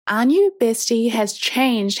Our new bestie has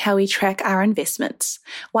changed how we track our investments.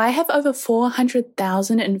 Why have over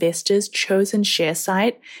 400,000 investors chosen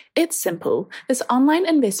ShareSite? It's simple. This online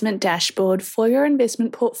investment dashboard for your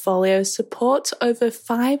investment portfolio supports over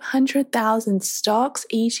 500,000 stocks,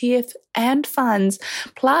 ETFs, and funds,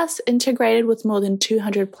 plus integrated with more than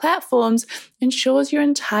 200 platforms, ensures your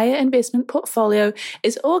entire investment portfolio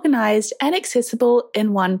is organized and accessible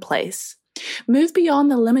in one place. Move beyond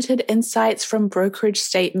the limited insights from brokerage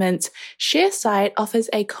statements. ShareSite offers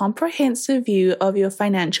a comprehensive view of your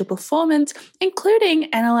financial performance, including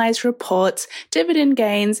analyzed reports, dividend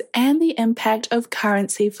gains, and the impact of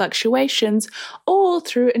currency fluctuations, all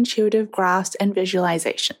through intuitive graphs and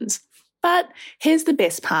visualizations. But here's the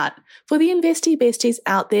best part. For the investy besties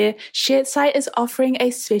out there, ShareSite is offering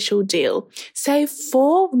a special deal. Save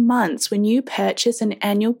 4 months when you purchase an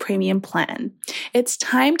annual premium plan. It's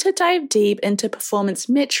time to dive deep into performance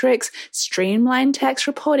metrics, streamline tax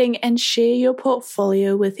reporting, and share your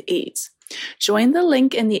portfolio with ease. Join the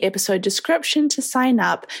link in the episode description to sign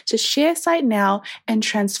up to ShareSite now and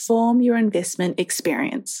transform your investment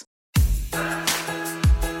experience.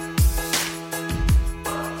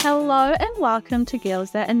 Hello and welcome to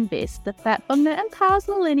Girls That Invest, the platform that empowers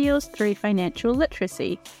millennials through financial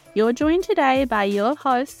literacy. You're joined today by your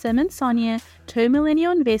hosts, Sim and Sonia, two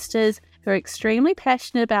millennial investors who are extremely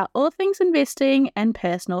passionate about all things investing and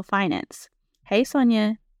personal finance. Hey,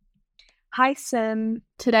 Sonia. Hi, Sim.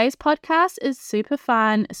 Today's podcast is super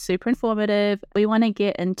fun, super informative. We want to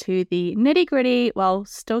get into the nitty-gritty while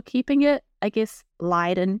still keeping it,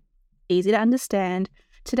 light and easy to understand.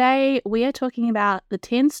 Today, we are talking about the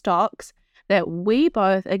 10 stocks that we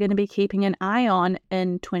both are going to be keeping an eye on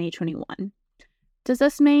in 2021. Does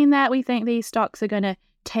this mean that we think these stocks are going to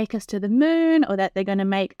take us to the moon, or that they're going to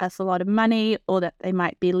make us a lot of money, or that they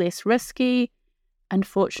might be less risky?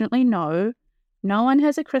 Unfortunately, no. No one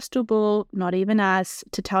has a crystal ball, not even us,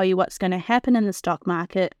 to tell you what's going to happen in the stock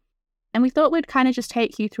market. And we thought we'd kind of just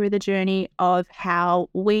take you through the journey of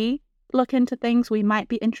how we look into things we might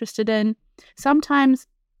be interested in. Sometimes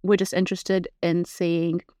we're just interested in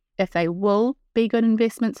seeing if they will be good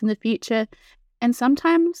investments in the future. And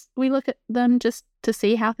sometimes we look at them just to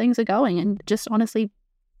see how things are going and just honestly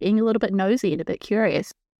being a little bit nosy and a bit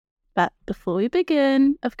curious. But before we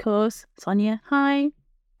begin, of course, Sonia, hi,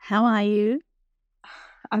 how are you?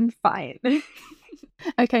 I'm fine.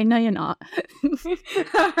 Okay, no, you're not.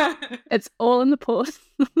 It's all in the pause.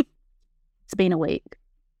 It's been a week.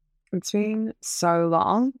 It's been so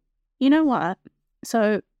long. You know what?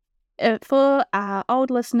 So for our old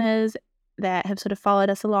listeners that have sort of followed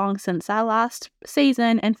us along since our last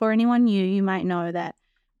season, and for anyone new, you might know that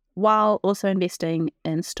while also investing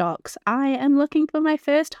in stocks, I am looking for my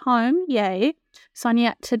first home. Yay.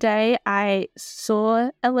 Sonia, today I saw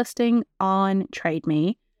a listing on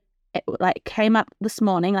TradeMe. It came up this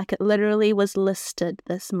morning, it literally was listed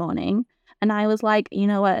this morning. And I was like, you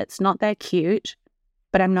know what? It's not that cute,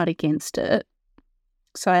 but I'm not against it.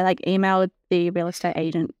 So I emailed the real estate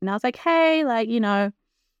agent and I was like, hey,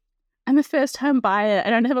 I'm a first home buyer. I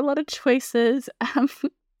don't have a lot of choices.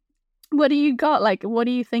 What do you got? What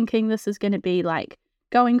are you thinking this is going to be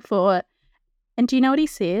going for? And do you know what he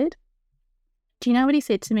said? Do you know what he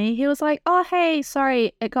said to me? He was like, oh, hey,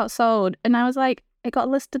 sorry, it got sold. And I was like, it got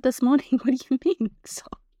listed this morning. What do you mean?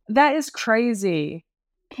 That is crazy.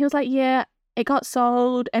 He was like, yeah, it got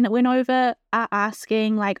sold and it went over our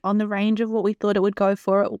asking, on the range of what we thought it would go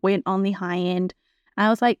for. It went on the high end. And I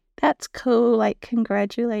was like, that's cool.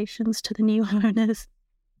 Congratulations to the new owners.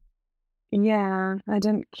 Yeah, I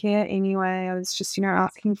didn't care anyway. I was just,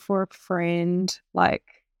 asking for a friend.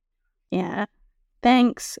 Yeah.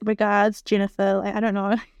 Thanks. Regards, Jennifer. I don't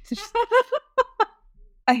know.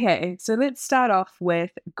 Okay, so let's start off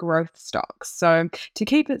with growth stocks. So to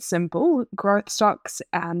keep it simple, growth stocks,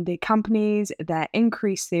 they're companies that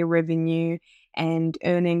increase their revenue and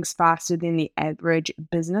earnings faster than the average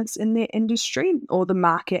business in their industry or the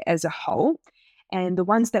market as a whole. And the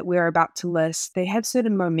ones that we're about to list, they have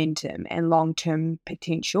certain momentum and long-term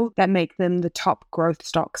potential that make them the top growth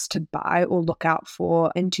stocks to buy or look out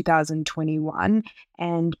for in 2021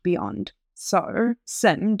 and beyond. So,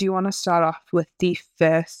 Sim, do you want to start off with the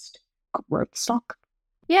first growth stock?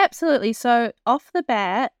 Yeah, absolutely. So off the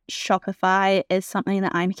bat, Shopify is something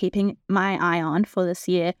that I'm keeping my eye on for this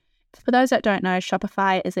year. For those that don't know,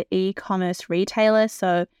 Shopify is an e-commerce retailer.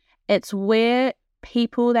 So it's where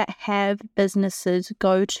people that have businesses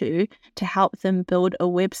go to help them build a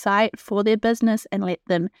website for their business and let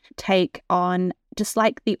them take on just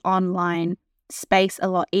the online space a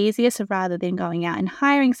lot easier. So rather than going out and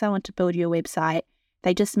hiring someone to build your website,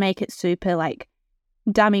 they just make it super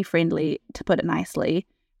dummy friendly, to put it nicely.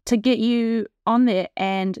 to get you on there.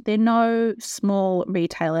 And they're no small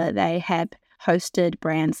retailer. They have hosted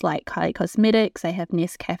brands like Kylie Cosmetics, they have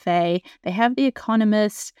Nescafe, they have The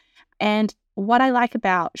Economist. And what I like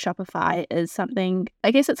about Shopify is something,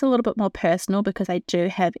 I guess it's a little bit more personal because I do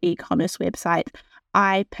have e-commerce websites.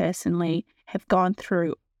 I personally have gone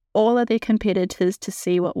through all of their competitors to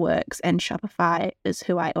see what works, and Shopify is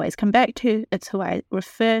who I always come back to. It's who I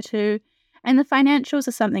refer to. And the financials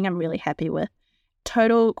are something I'm really happy with.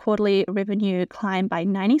 Total quarterly revenue climbed by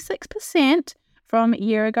 96% from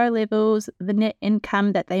year ago levels. The net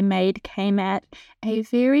income that they made came at a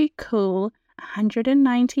very cool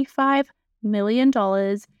 $195 million.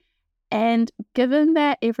 And given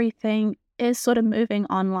that everything is sort of moving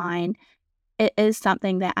online, it is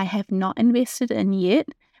something that I have not invested in yet,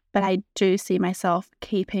 but I do see myself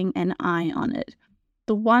keeping an eye on it.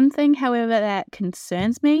 The one thing, however, that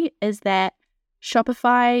concerns me is that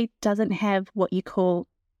Shopify doesn't have what you call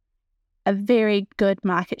a very good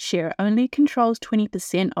market share. It only controls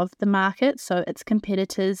 20% of the market, so its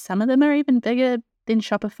competitors, some of them are even bigger than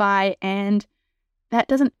Shopify, and that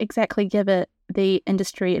doesn't exactly give it the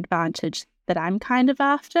industry advantage that I'm kind of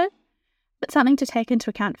after. But something to take into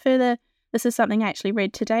account further, this is something I actually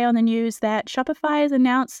read today on the news, that Shopify has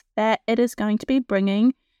announced that it is going to be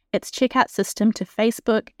bringing its checkout system to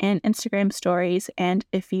Facebook and Instagram stories. And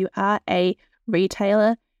if you are a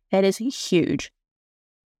retailer, that is huge.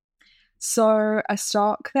 So a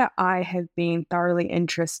stock that I have been thoroughly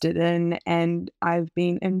interested in, and I've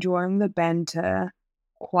been enjoying the banter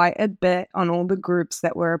quite a bit on all the groups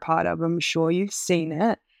that we're a part of. I'm sure you've seen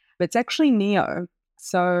it, but it's actually NIO.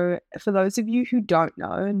 So for those of you who don't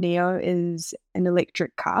know, NIO is an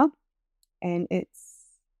electric car, and it's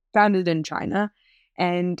founded in China.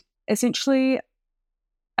 And essentially,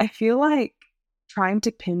 I feel like trying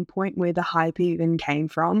to pinpoint where the hype even came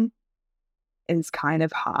from is kind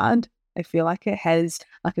of hard. I feel like it has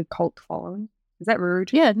like a cult following. Is that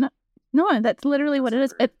rude? Yeah, no, that's literally what it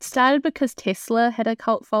is. It started because Tesla had a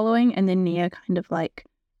cult following, and then NIO kind of like,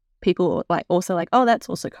 people like also like, oh, that's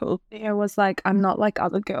also cool. NIO was like, I'm not like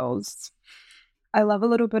other girls. I love a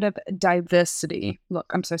little bit of diversity.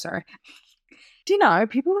 Look, I'm so sorry. Do you know,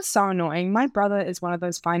 people are so annoying. My brother is one of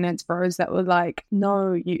those finance bros that were like,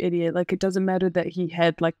 no, you idiot. Like, it doesn't matter that he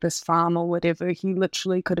had like this farm or whatever. He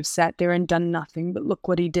literally could have sat there and done nothing, but look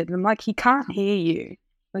what he did. And I'm like, he can't hear you.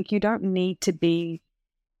 Like, you don't need to be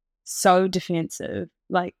so defensive.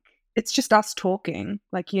 Like, it's just us talking,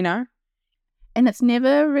 like, you know? And it's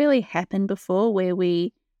never really happened before where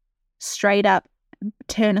we straight up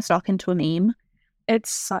turn a stock into a meme.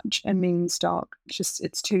 It's such a meme stock.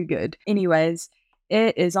 It's too good. Anyways,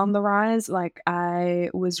 it is on the rise. Like, I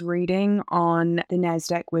was reading on the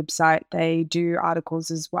NASDAQ website, they do articles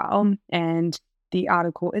as well. And the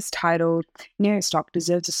article is titled, NIO stock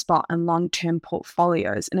deserves a spot in long-term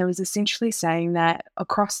portfolios. And it was essentially saying that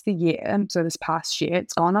across the year, so this past year,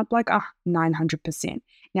 it's gone up like 900%.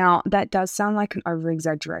 Now, that does sound like an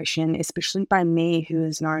over-exaggeration, especially by me, who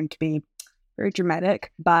is known to be very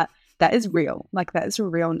dramatic, but that is real. Like, that is a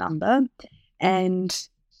real number. And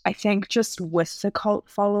I think just with the cult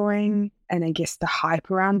following and I guess the hype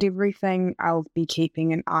around everything, I'll be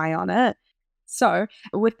keeping an eye on it. So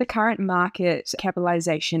with the current market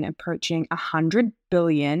capitalization approaching 100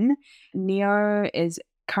 billion, NIO is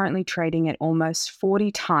currently trading at almost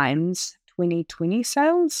 40 times 2020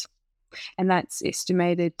 sales. And that's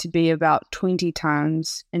estimated to be about 20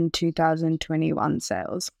 times in 2021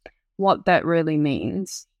 sales. What that really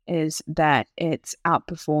means is that it's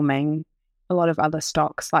outperforming a lot of other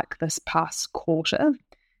stocks like this past quarter.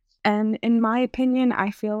 And in my opinion,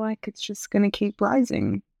 I feel like it's just going to keep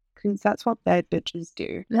rising because that's what bad bitches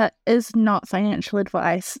do. That is not financial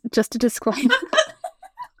advice, just a disclaimer.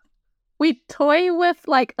 We toy with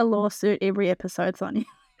like a lawsuit every episode, Sonia.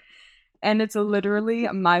 And it's literally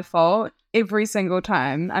my fault every single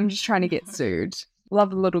time. I'm just trying to get sued.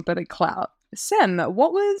 Love a little bit of clout. Sam,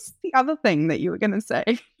 what was the other thing that you were going to say?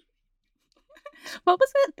 What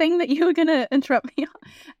was that thing that you were going to interrupt me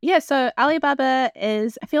on? Yeah, so Alibaba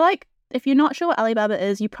is, I feel like if you're not sure what Alibaba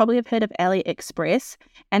is, you probably have heard of AliExpress.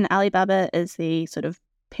 And Alibaba is the sort of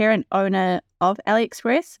parent owner of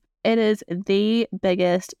AliExpress. It is the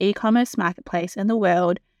biggest e-commerce marketplace in the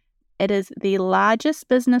world. It is the largest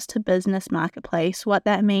business-to-business marketplace. What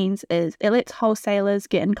that means is it lets wholesalers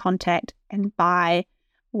get in contact and buy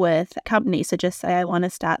with companies. So just say I want to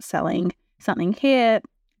start selling something here.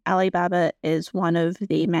 Alibaba is one of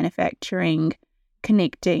the manufacturing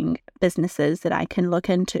connecting businesses that I can look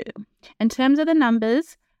into. In terms of the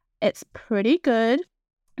numbers, it's pretty good.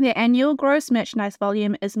 Their annual gross merchandise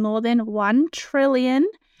volume is more than 1 trillion,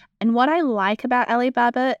 And what I like about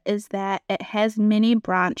Alibaba is that it has many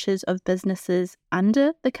branches of businesses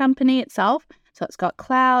under the company itself. So it's got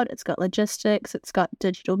cloud, it's got logistics, it's got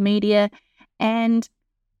digital media. And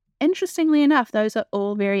interestingly enough, those are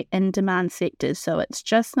all very in-demand sectors. So it's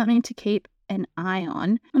just something to keep an eye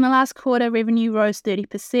on. In the last quarter, revenue rose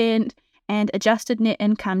 30% and adjusted net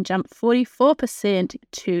income jumped 44%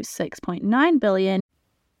 to $6.9 billion.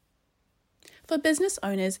 For business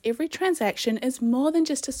owners, every transaction is more than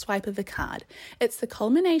just a swipe of a card. It's the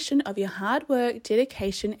culmination of your hard work,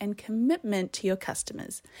 dedication, and commitment to your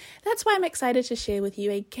customers. That's why I'm excited to share with you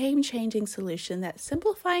a game-changing solution that's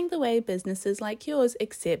simplifying the way businesses like yours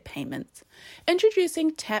accept payments.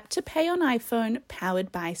 Introducing Tap to Pay on iPhone, powered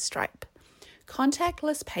by Stripe.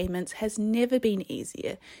 Contactless payments has never been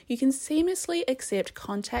easier. You can seamlessly accept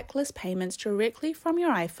contactless payments directly from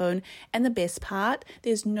your iPhone, and the best part,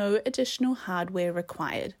 there's no additional hardware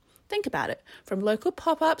required. Think about it. From local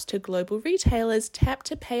pop-ups to global retailers, Tap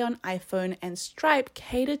to Pay on iPhone and Stripe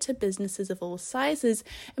cater to businesses of all sizes,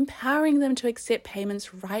 empowering them to accept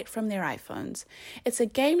payments right from their iPhones. It's a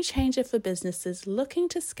game changer for businesses looking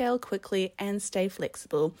to scale quickly and stay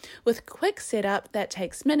flexible, with quick setup that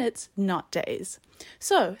takes minutes, not days.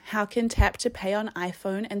 So, how can Tap to Pay on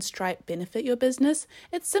iPhone and Stripe benefit your business?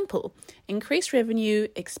 It's simple. Increased revenue,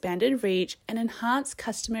 expanded reach, and enhanced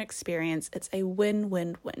customer experience. It's a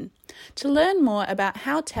win-win-win. To learn more about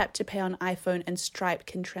how Tap to Pay on iPhone and Stripe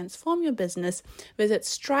can transform your business, visit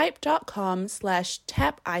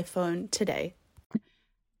stripe.com/tapiphone today.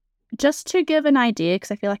 Just to give an idea,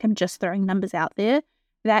 because I feel like I'm just throwing numbers out there,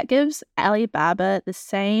 that gives Alibaba the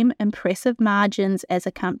same impressive margins as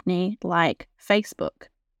a company like Facebook.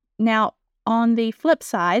 Now, on the flip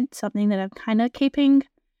side, something that I'm kind of keeping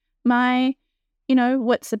my,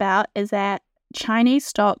 wits about is that Chinese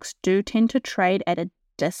stocks do tend to trade at a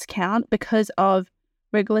discount because of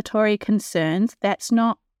regulatory concerns. That's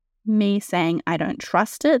not me saying I don't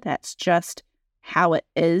trust it. That's just how it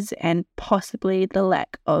is, and possibly the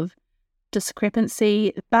lack of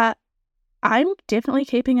discrepancy. But I'm definitely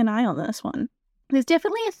keeping an eye on this one. There's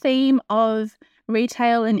definitely a theme of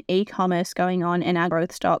retail and e-commerce going on in our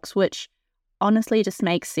growth stocks, which honestly just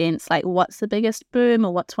makes sense. Like, what's the biggest boom,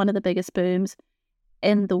 or what's one of the biggest booms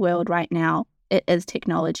in the world right now? It is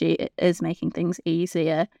technology. It is making things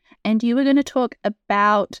easier. And you were going to talk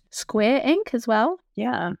about Square Inc. as well?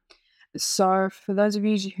 Yeah. So for those of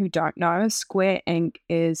you who don't know, Square Inc.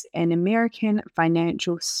 is an American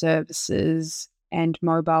financial services and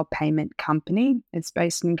mobile payment company. It's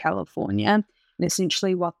based in California. And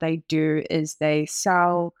essentially what they do is they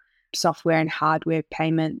sell software and hardware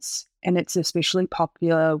payments, and it's especially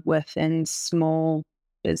popular within small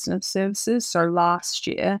business services. So last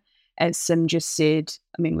year, as Sim just said,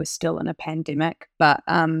 we're still in a pandemic, but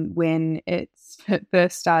when it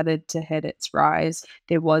first started to hit its rise,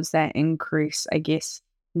 there was that increase,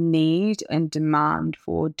 need and demand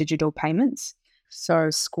for digital payments. So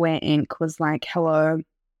Square Inc. was like, hello,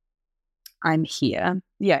 I'm here.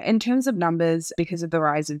 Yeah, in terms of numbers, because of the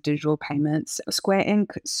rise of digital payments, Square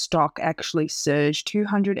Inc. stock actually surged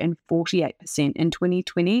 248% in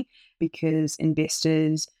 2020 because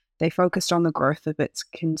investors, they focused on the growth of its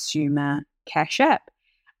consumer Cash App.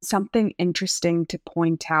 Something interesting to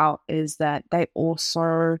point out is that they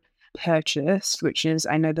also purchased, which is,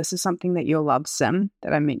 I know this is something that you'll love, Sim,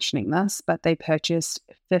 that I'm mentioning this, but they purchased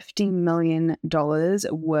 $50 million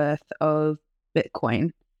worth of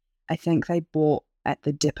Bitcoin. I think they bought at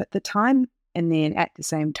the dip at the time, and then at the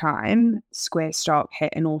same time, Square stock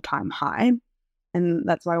hit an all-time high, and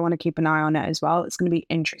that's why I want to keep an eye on it as well. It's going to be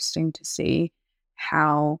interesting to see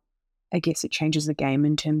how, it changes the game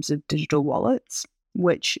in terms of digital wallets,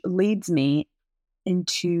 which leads me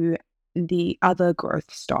into the other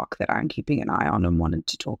growth stock that I'm keeping an eye on and wanted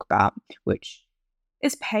to talk about, which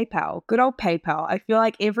is PayPal. Good old PayPal. I feel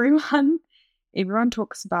like everyone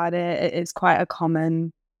talks about it. It is quite a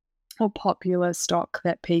common or popular stock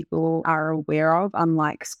that people are aware of,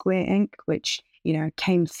 unlike Square Inc., which,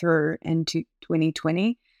 came through into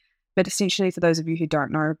 2020. But essentially, for those of you who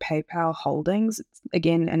don't know, PayPal Holdings, it's,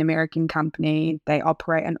 again, an American company. They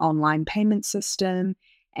operate an online payment system.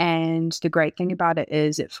 And the great thing about it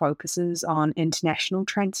is it focuses on international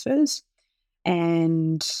transfers.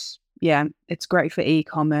 And yeah, it's great for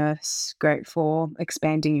e-commerce, great for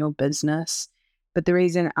expanding your business. But the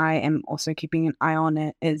reason I am also keeping an eye on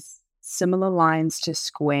it is similar lines to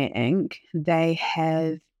Square Inc. They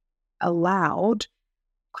have allowed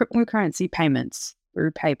cryptocurrency payments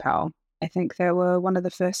through PayPal. I think they were one of the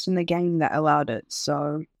first in the game that allowed it.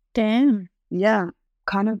 So, damn. Yeah.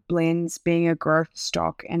 kind of blends being a growth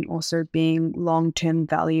stock and also being long-term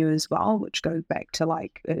value as well, which goes back to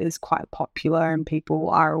like it is quite popular and people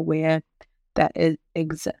are aware that it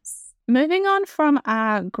exists. Moving on from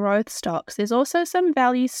our growth stocks, there's also some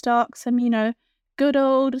value stocks, some, good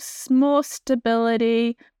old, more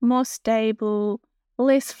stability, more stable,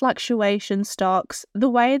 less fluctuation stocks. The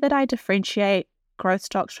way that I differentiate growth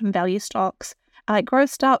stocks from value stocks, growth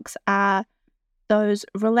stocks are those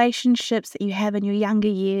relationships that you have in your younger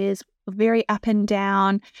years, very up and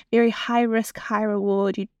down, very high risk, high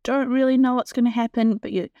reward. You don't really know what's going to happen,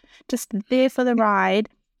 but you're just there for the ride.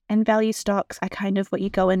 And value stocks are kind of what you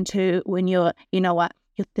go into when you're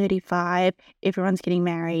 35, everyone's getting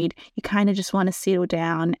married, you kind of just want to settle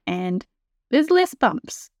down and there's less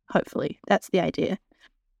bumps, hopefully. That's the idea.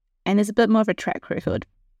 And there's a bit more of a track record.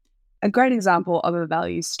 A great example of a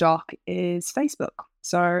value stock is Facebook.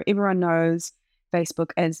 So everyone knows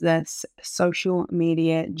Facebook as this social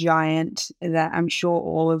media giant that I'm sure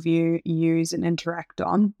all of you use and interact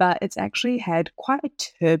on, but it's actually had quite a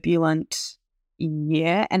turbulent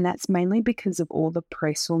year, and that's mainly because of all the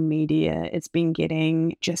press or media it's been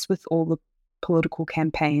getting, just with all the political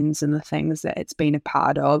campaigns and the things that it's been a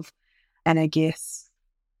part of. And I guess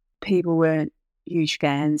people weren't huge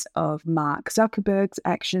fans of Mark Zuckerberg's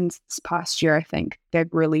actions this past year. I think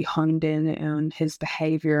they've really honed in on his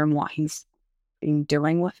behavior and what he's been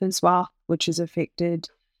dealing with as well, which has affected,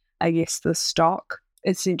 I guess, the stock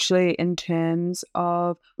essentially in terms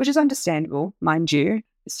of, which is understandable, mind you.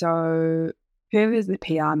 So whoever's the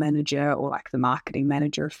PR manager or like the marketing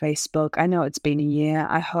manager of Facebook, I know it's been a year.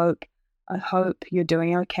 I hope you're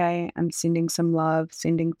doing okay. I'm sending some love,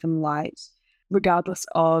 sending some light, regardless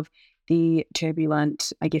of the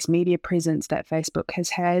turbulent, I guess, media presence that Facebook has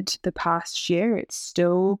had the past year. It's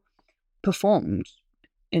still performed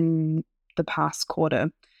in the past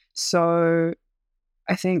quarter. So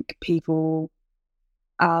I think people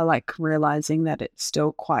are like realizing that it's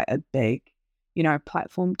still quite a big,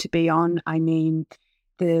 platform to be on. I mean,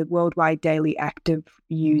 the worldwide daily active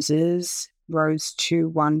users rose to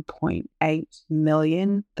 1.8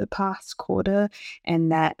 million the past quarter,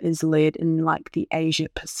 and that is led in like the Asia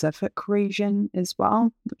Pacific region as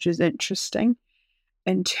well, which is interesting.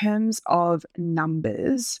 In terms of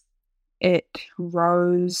numbers, it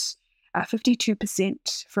rose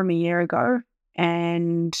 52% from a year ago,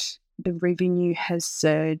 and the revenue has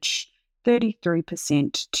surged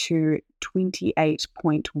 33% to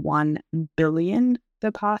 28.1 billion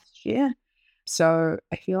the past year. So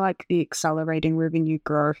I feel like the accelerating revenue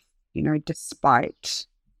growth, despite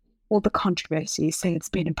all the controversies that it's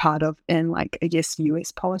been a part of in, like, I guess,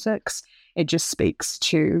 US politics, it just speaks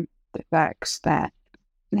to the fact that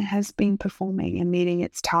it has been performing and meeting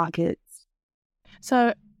its targets.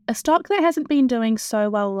 So a stock that hasn't been doing so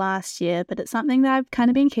well last year, but it's something that I've kind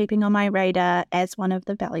of been keeping on my radar as one of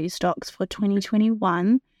the value stocks for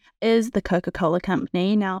 2021, is the Coca-Cola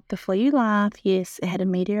Company. Now, before you laugh, yes, it had a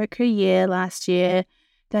mediocre year last year.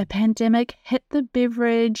 The pandemic hit the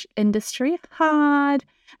beverage industry hard,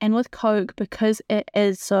 and with Coke, because it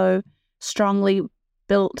is so strongly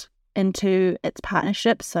built into its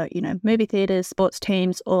partnerships, so, movie theaters, sports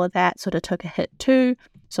teams, all of that sort of took a hit too.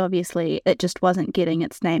 So obviously it just wasn't getting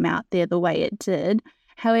its name out there the way it did.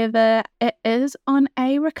 However, it is on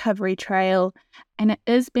a recovery trail and it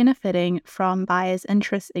is benefiting from buyers'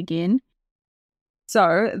 interest again.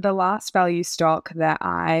 So the last value stock that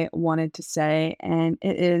I wanted to say, and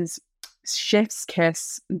it is Chef's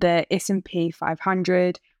Kiss, the S&P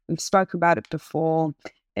 500. We've spoke about it before.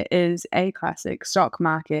 It is a classic stock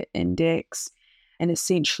market index, and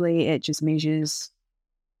essentially it just measures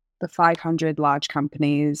the 500 large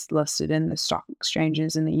companies listed in the stock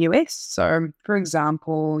exchanges in the US. So, for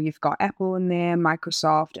example, you've got Apple in there,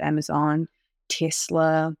 Microsoft, Amazon,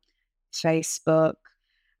 Tesla, Facebook,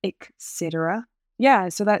 etc. Yeah,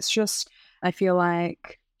 so that's just, I feel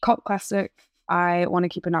like, cult classic. I want to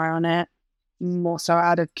keep an eye on it, more so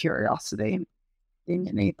out of curiosity than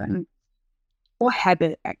anything. Or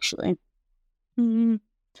habit, actually.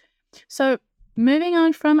 So, moving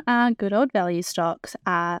on from our good old value stocks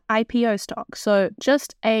are IPO stocks. So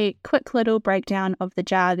just a quick little breakdown of the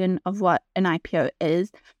jargon of what an IPO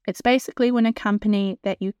is. It's basically when a company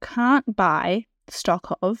that you can't buy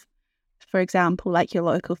stock of, for example, like your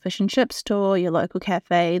local fish and chip store, your local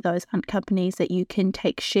cafe, those aren't companies that you can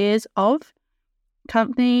take shares of.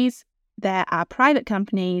 Companies that are private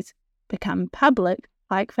companies become public,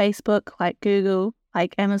 like Facebook, like Google,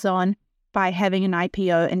 like Amazon, by having an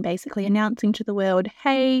IPO and basically announcing to the world,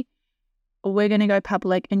 hey, we're going to go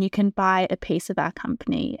public and you can buy a piece of our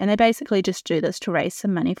company. And they basically just do this to raise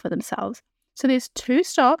some money for themselves. So there's two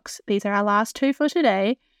stocks. These are our last two for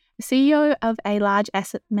today. The CEO of a large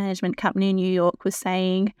asset management company in New York was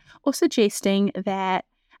saying or suggesting that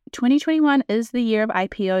 2021 is the year of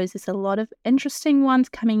IPOs. There's a lot of interesting ones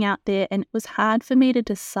coming out there, and it was hard for me to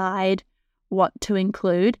decide what to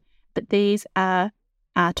include, but these are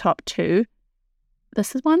our top two.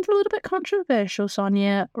 This one's a little bit controversial,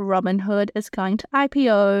 Sonia. Robinhood is going to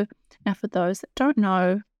IPO. Now, for those that don't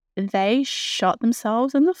know, they shot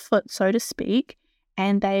themselves in the foot, so to speak,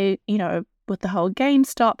 and they, with the whole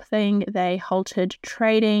GameStop thing, they halted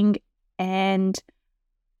trading, and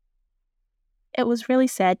it was really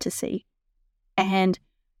sad to see. And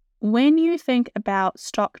when you think about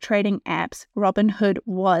stock trading apps, Robinhood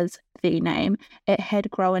was the name. It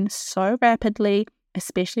had grown so rapidly,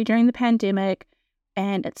 especially during the pandemic,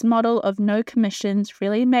 and its model of no commissions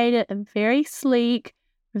really made it a very sleek,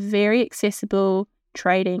 very accessible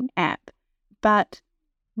trading app. But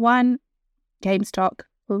one, GameStop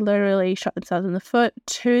literally shot themselves in the foot.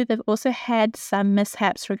 Two, they've also had some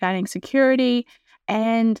mishaps regarding security,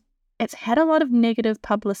 and it's had a lot of negative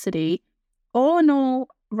publicity. All in all,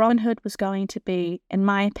 Robinhood was going to be, in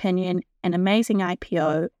my opinion, an amazing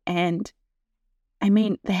IPO. And I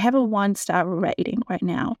mean, they have a 1-star rating right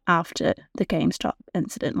now after the GameStop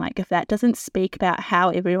incident. Like, if that doesn't speak about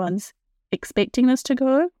how everyone's expecting this to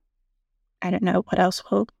go, I don't know what else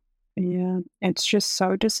will. Yeah, it's just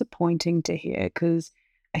so disappointing to hear, because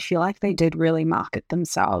I feel like they did really market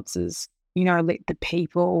themselves as, let the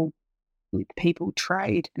people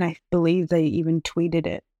trade. And I believe they even tweeted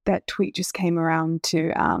it. That tweet just came around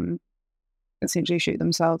to essentially shoot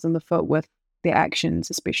themselves in the foot with their actions,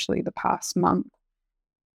 especially the past month.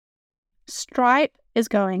 Stripe is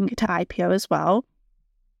going to IPO as well.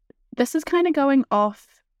 This is kind of going off,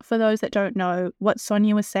 for those that don't know, what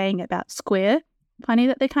Sonia was saying about Square. Funny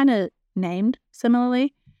that they kind of named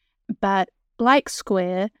similarly, but like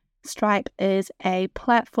Square, Stripe is a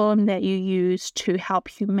platform that you use to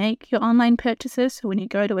help you make your online purchases. So when you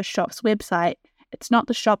go to a shop's website, it's not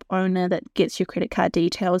the shop owner that gets your credit card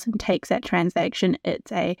details and takes that transaction.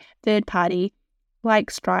 It's a third party like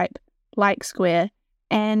Stripe, like Square.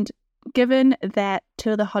 And given that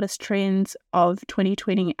two of the hottest trends of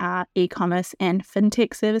 2020 are e-commerce and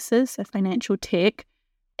fintech services, so financial tech,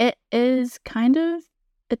 it is kind of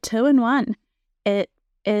a 2-in-1. It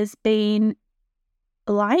has been,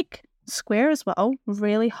 like Square as well,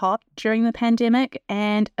 really hot during the pandemic,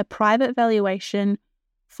 and a private valuation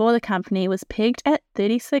for the company was pegged at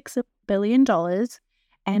 $36 billion,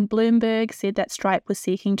 and Bloomberg said that Stripe was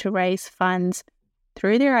seeking to raise funds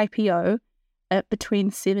through their IPO at between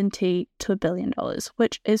 $70 to $1 billion,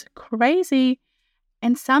 which is crazy.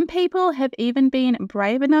 And some people have even been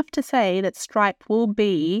brave enough to say that Stripe will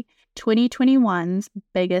be 2021's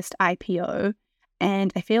biggest IPO.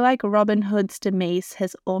 And I feel like Robinhood's demise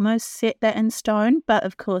has almost set that in stone. But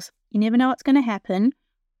of course, you never know what's going to happen.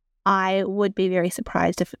 I would be very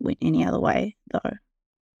surprised if it went any other way, though.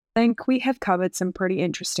 I think we have covered some pretty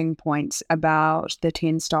interesting points about the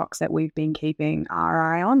 10 stocks that we've been keeping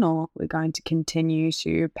our eye on, or we're going to continue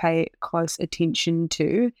to pay close attention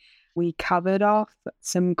to. We covered off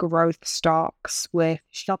some growth stocks with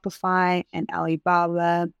Shopify and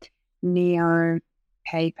Alibaba, Neo,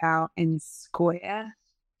 PayPal, and Square.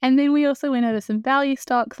 And then we also went over some value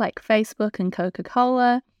stocks like Facebook and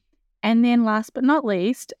Coca-Cola. And then last but not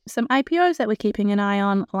least, some IPOs that we're keeping an eye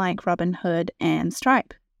on like Robinhood and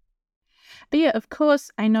Stripe. But yeah, of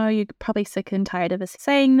course, I know you're probably sick and tired of us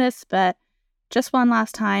saying this, but just one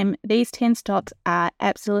last time, these 10 stocks are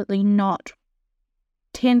absolutely not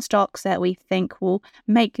 10 stocks that we think will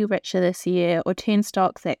make you richer this year, or 10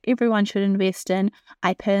 stocks that everyone should invest in.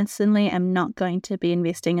 I personally am not going to be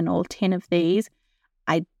investing in all 10 of these.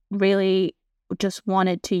 I really just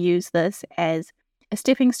wanted to use this as a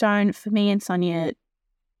stepping stone for me and Sonia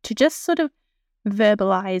to just sort of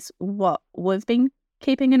verbalize what we've been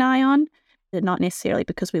keeping an eye on, but not necessarily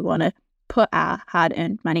because we want to put our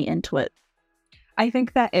hard-earned money into it. I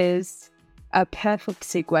think that is a perfect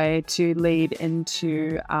segue to lead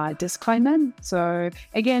into our disclaimer. So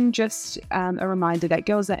again, just a reminder that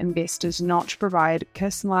Girls That Invest does not provide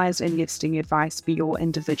personalized investing advice for your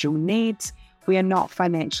individual needs. We are not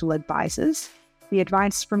financial advisors. The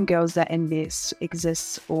advice from Girls That Invest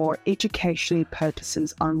exists for educational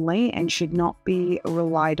purposes only and should not be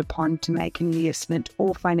relied upon to make an investment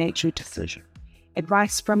or financial decision.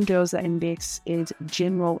 Advice from Girls That Invest is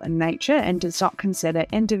general in nature and does not consider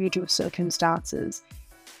individual circumstances.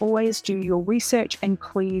 Always do your research and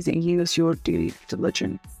please use your due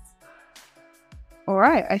diligence. All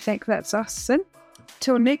right, I think that's us.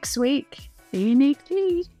 Till next week. See you next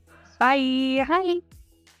week. Bye. Bye.